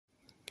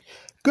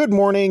Good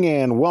morning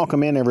and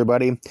welcome in,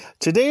 everybody.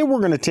 Today we're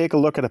going to take a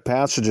look at a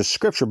passage of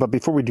Scripture, but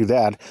before we do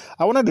that,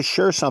 I wanted to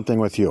share something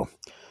with you.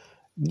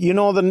 You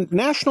know, the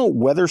National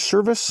Weather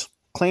Service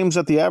claims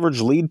that the average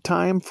lead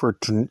time for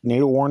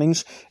tornado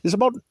warnings is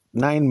about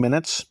 9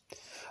 minutes.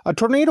 A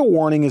tornado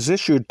warning is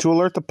issued to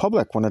alert the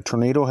public when a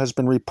tornado has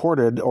been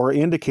reported or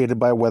indicated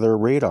by weather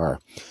radar.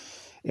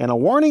 And a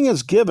warning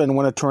is given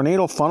when a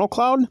tornado funnel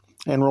cloud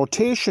and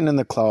rotation in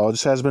the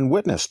clouds has been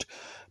witnessed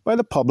by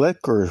the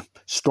public or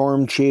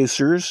storm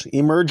chasers,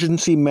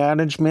 emergency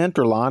management,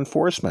 or law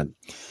enforcement.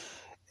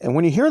 And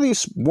when you hear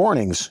these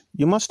warnings,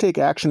 you must take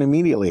action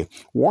immediately.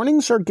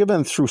 Warnings are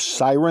given through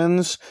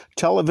sirens,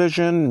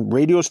 television,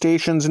 radio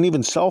stations, and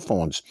even cell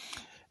phones.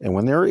 And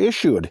when they're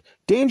issued,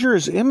 danger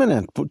is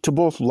imminent to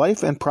both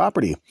life and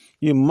property.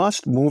 You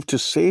must move to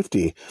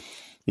safety.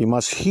 You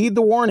must heed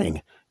the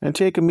warning and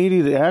take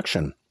immediate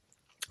action.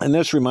 And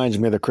this reminds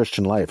me of the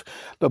Christian life.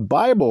 The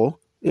Bible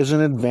is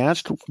an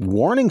advanced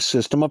warning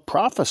system of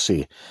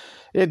prophecy.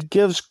 It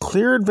gives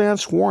clear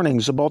advance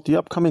warnings about the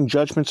upcoming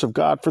judgments of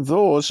God for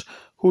those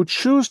who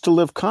choose to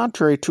live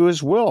contrary to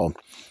His will.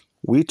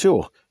 We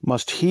too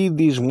must heed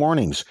these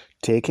warnings,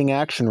 taking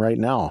action right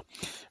now.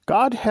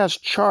 God has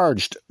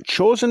charged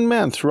chosen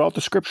men throughout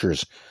the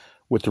Scriptures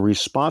with the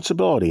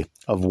responsibility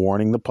of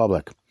warning the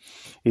public.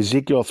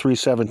 Ezekiel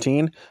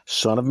 3:17,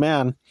 Son of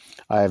man,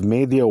 I have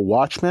made thee a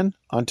watchman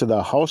unto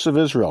the house of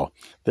Israel.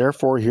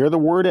 Therefore hear the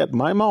word at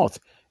my mouth,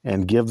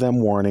 and give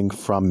them warning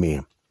from me.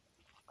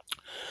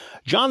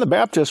 John the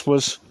Baptist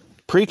was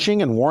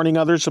preaching and warning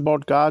others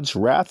about God's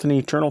wrath and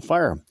eternal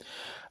fire.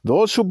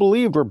 Those who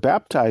believed were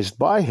baptized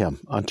by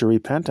him unto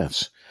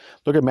repentance.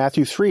 Look at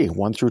Matthew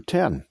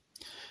 3:1-10.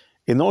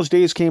 In those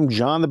days came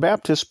John the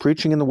Baptist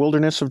preaching in the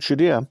wilderness of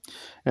Judea,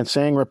 and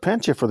saying,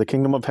 Repent ye, for the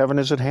kingdom of heaven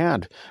is at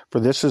hand. For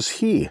this is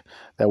he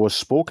that was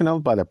spoken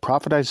of by the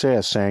prophet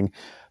Isaiah, saying,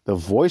 The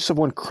voice of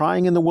one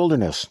crying in the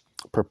wilderness,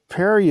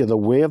 Prepare ye the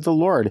way of the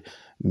Lord,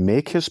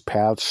 make his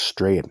paths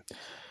straight.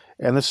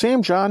 And the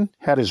same John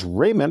had his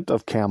raiment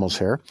of camel's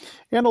hair,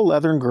 and a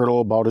leathern girdle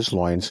about his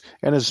loins,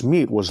 and his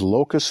meat was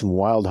locusts and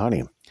wild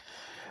honey.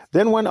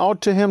 Then went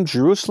out to him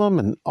Jerusalem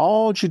and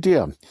all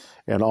Judea,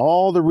 and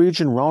all the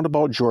region round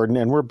about Jordan,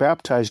 and were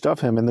baptized of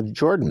him in the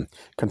Jordan,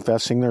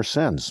 confessing their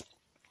sins.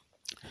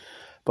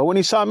 But when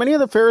he saw many of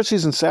the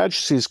Pharisees and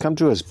Sadducees come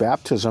to his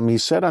baptism, he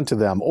said unto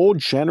them, O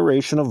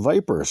generation of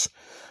vipers,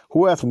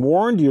 who hath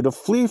warned you to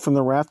flee from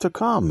the wrath to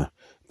come?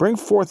 Bring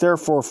forth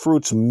therefore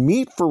fruits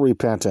meet for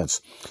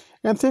repentance,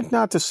 and think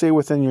not to say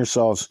within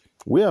yourselves,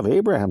 We have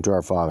Abraham to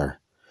our father.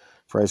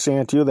 For I say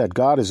unto you that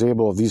God is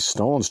able of these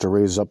stones to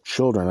raise up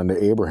children unto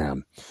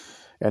Abraham.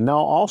 And now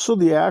also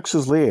the axe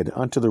is laid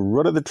unto the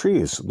root of the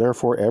trees.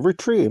 Therefore every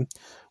tree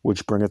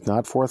which bringeth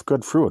not forth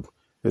good fruit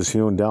is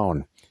hewn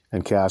down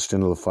and cast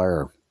into the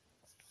fire.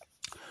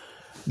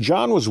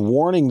 John was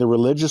warning the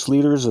religious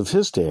leaders of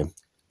his day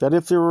that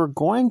if they were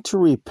going to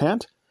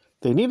repent,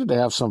 they needed to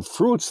have some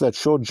fruits that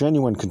showed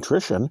genuine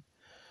contrition,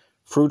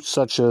 fruits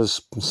such as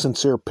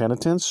sincere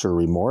penitence or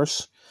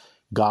remorse,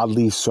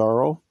 godly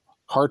sorrow,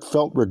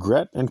 heartfelt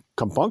regret, and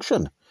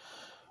compunction,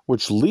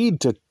 which lead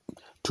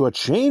to a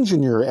change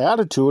in your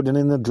attitude and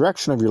in the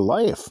direction of your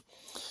life.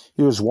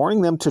 He was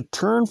warning them to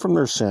turn from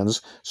their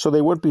sins so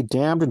they wouldn't be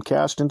damned and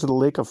cast into the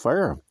lake of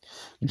fire.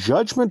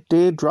 Judgment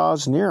day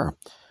draws near.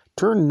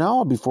 Turn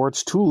now before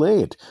it's too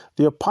late.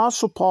 The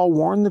Apostle Paul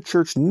warned the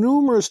church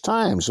numerous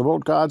times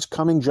about God's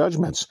coming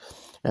judgments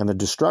and the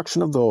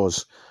destruction of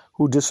those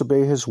who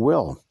disobey his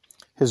will.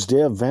 His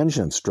day of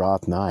vengeance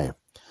draweth nigh.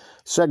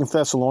 2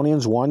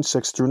 Thessalonians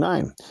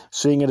 1:6-9.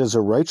 Seeing it is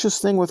a righteous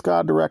thing with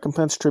God to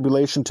recompense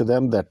tribulation to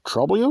them that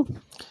trouble you,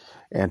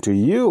 and to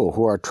you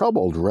who are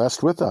troubled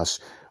rest with us,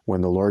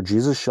 when the Lord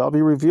Jesus shall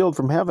be revealed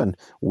from heaven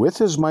with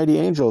his mighty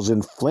angels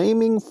in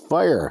flaming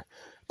fire,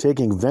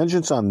 taking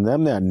vengeance on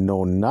them that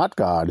know not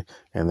God,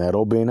 and that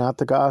obey not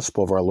the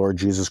gospel of our Lord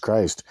Jesus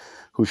Christ,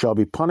 who shall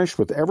be punished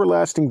with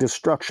everlasting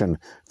destruction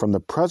from the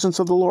presence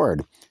of the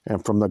Lord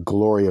and from the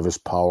glory of his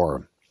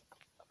power.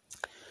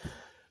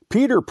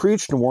 Peter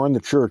preached and warned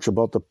the church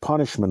about the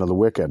punishment of the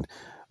wicked.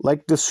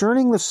 Like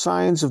discerning the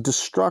signs of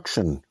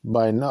destruction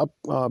by an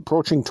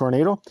approaching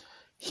tornado,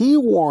 he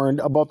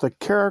warned about the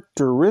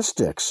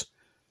characteristics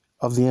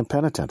of the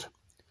impenitent.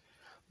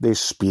 They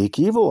speak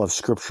evil of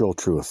scriptural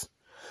truth.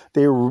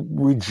 They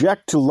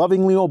reject to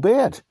lovingly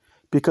obey it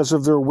because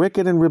of their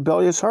wicked and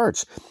rebellious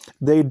hearts.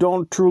 They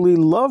don't truly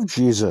love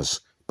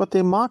Jesus, but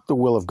they mock the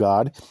will of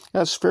God,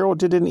 as Pharaoh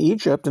did in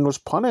Egypt and was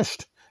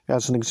punished,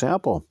 as an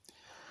example.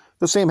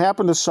 The same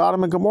happened to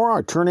Sodom and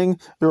Gomorrah, turning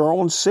their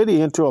own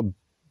city into a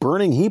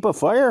burning heap of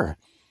fire.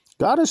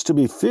 God is to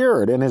be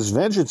feared, and his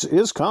vengeance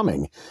is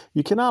coming.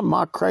 You cannot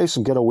mock Christ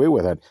and get away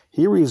with it.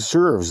 He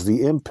reserves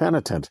the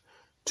impenitent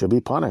to be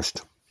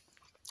punished.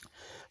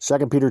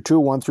 2 Peter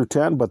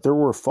 2:1-10, But there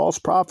were false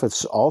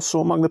prophets also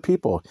among the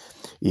people,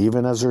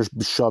 even as there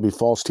shall be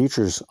false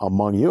teachers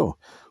among you,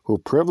 who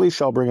privily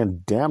shall bring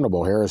in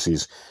damnable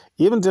heresies,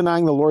 even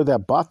denying the Lord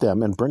that bought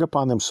them, and bring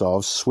upon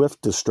themselves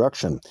swift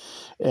destruction.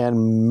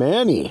 And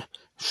many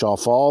shall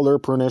fall their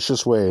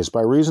pernicious ways,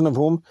 by reason of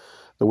whom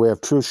the way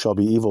of truth shall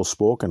be evil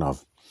spoken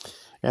of.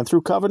 And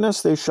through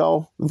covetousness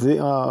shall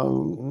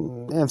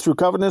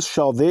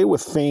they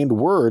with feigned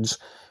words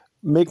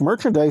make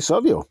merchandise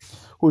of you,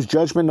 whose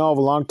judgment now of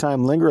a long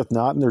time lingereth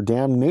not, and their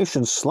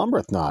damnation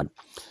slumbereth not.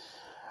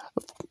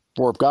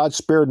 For if God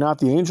spared not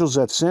the angels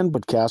that sinned,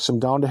 but cast them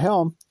down to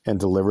hell, and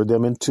delivered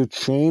them into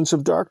chains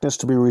of darkness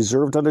to be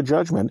reserved unto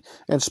judgment,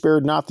 and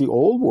spared not the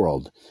old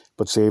world,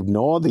 but saved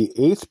Noah, the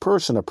eighth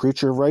person, a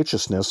preacher of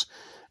righteousness,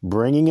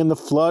 bringing in the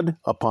flood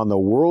upon the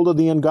world of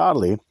the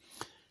ungodly,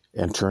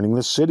 and turning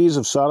the cities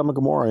of Sodom and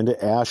Gomorrah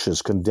into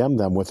ashes, condemned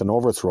them with an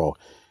overthrow,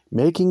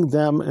 making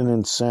them an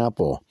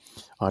ensample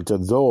unto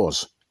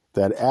those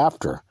that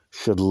after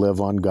should live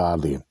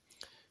ungodly,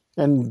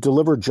 and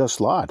delivered just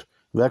Lot,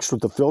 vexed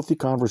with the filthy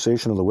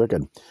conversation of the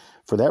wicked.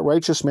 For that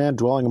righteous man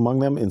dwelling among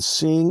them in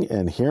seeing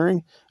and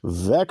hearing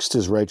vexed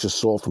his righteous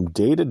soul from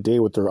day to day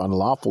with their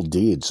unlawful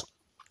deeds.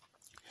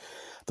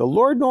 The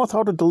Lord knoweth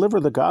how to deliver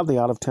the godly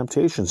out of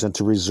temptations, and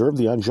to reserve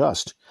the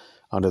unjust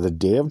unto the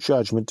day of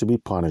judgment to be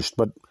punished,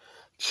 but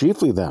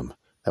chiefly them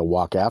that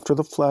walk after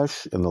the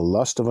flesh in the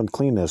lust of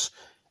uncleanness,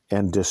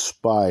 and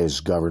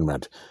despise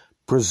government.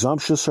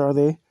 Presumptuous are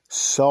they,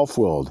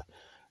 self-willed.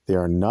 They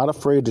are not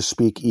afraid to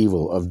speak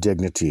evil of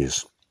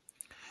dignities.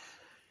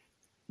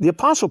 The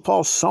Apostle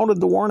Paul sounded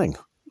the warning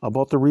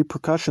about the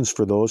repercussions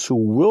for those who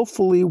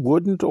willfully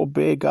wouldn't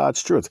obey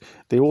God's truth.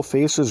 They will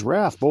face his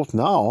wrath, both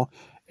now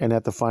and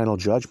at the final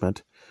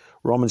judgment.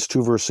 Romans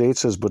 2 verse 8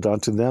 says, But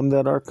unto them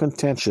that are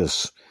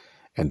contentious,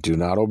 and do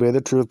not obey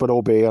the truth, but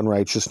obey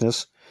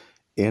unrighteousness,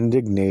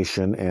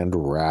 indignation and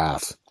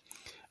wrath.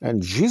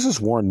 And Jesus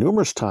warned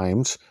numerous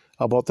times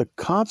about the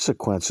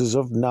consequences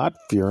of not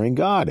fearing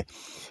God.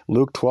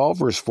 Luke 12,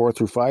 verse 4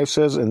 through 5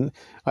 says, And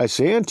I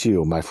say unto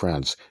you, my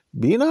friends,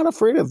 be not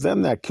afraid of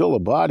them that kill the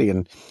body,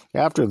 and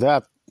after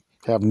that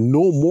have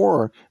no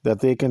more that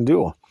they can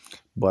do.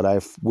 But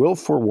I will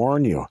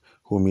forewarn you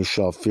whom ye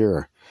shall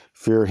fear.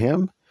 Fear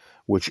him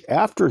which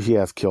after he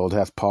hath killed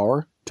hath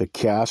power to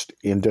cast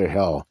into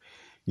hell.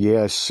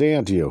 Yea, I say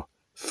unto you,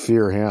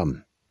 fear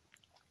him.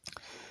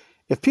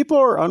 If people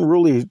are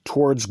unruly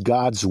towards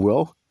God's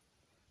will,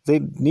 they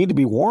need to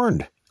be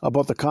warned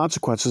about the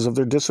consequences of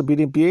their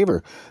disobedient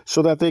behavior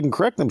so that they can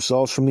correct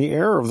themselves from the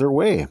error of their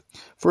way.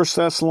 1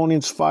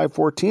 Thessalonians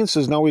 5:14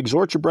 says, Now we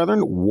exhort you,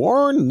 brethren,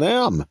 warn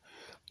them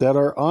that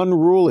are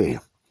unruly.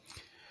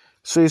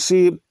 So you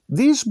see,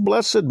 these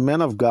blessed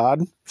men of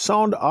God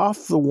sound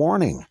off the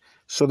warning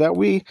so that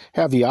we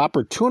have the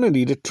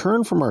opportunity to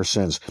turn from our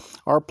sins.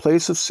 Our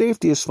place of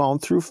safety is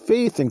found through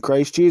faith in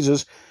Christ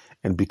Jesus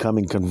and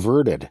becoming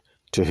converted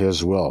to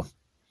his will.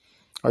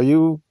 Are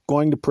you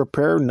going to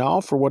prepare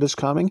now for what is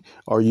coming?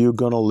 Are you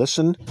going to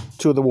listen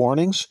to the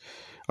warnings?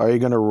 Are you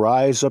going to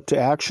rise up to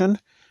action?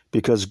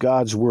 Because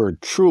God's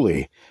word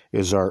truly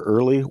is our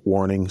early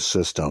warning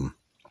system.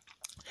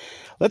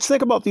 Let's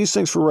think about these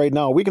things for right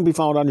now. We can be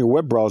found on your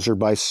web browser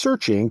by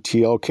searching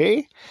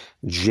tlkjbc,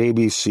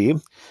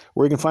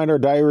 where you can find our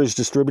diaries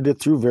distributed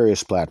through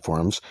various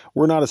platforms.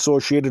 We're not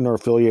associated nor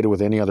affiliated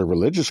with any other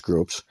religious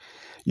groups.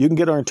 You can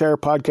get our entire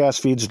podcast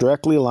feeds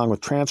directly along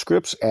with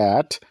transcripts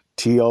at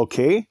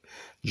tlkjbc.com.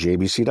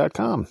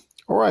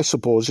 Or I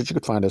suppose that you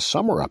could find us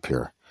somewhere up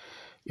here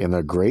in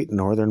the great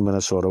northern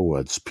Minnesota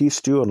woods. Peace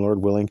to you, and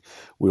Lord willing,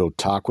 we'll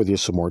talk with you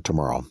some more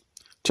tomorrow.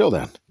 Till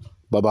then,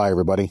 bye-bye,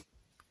 everybody.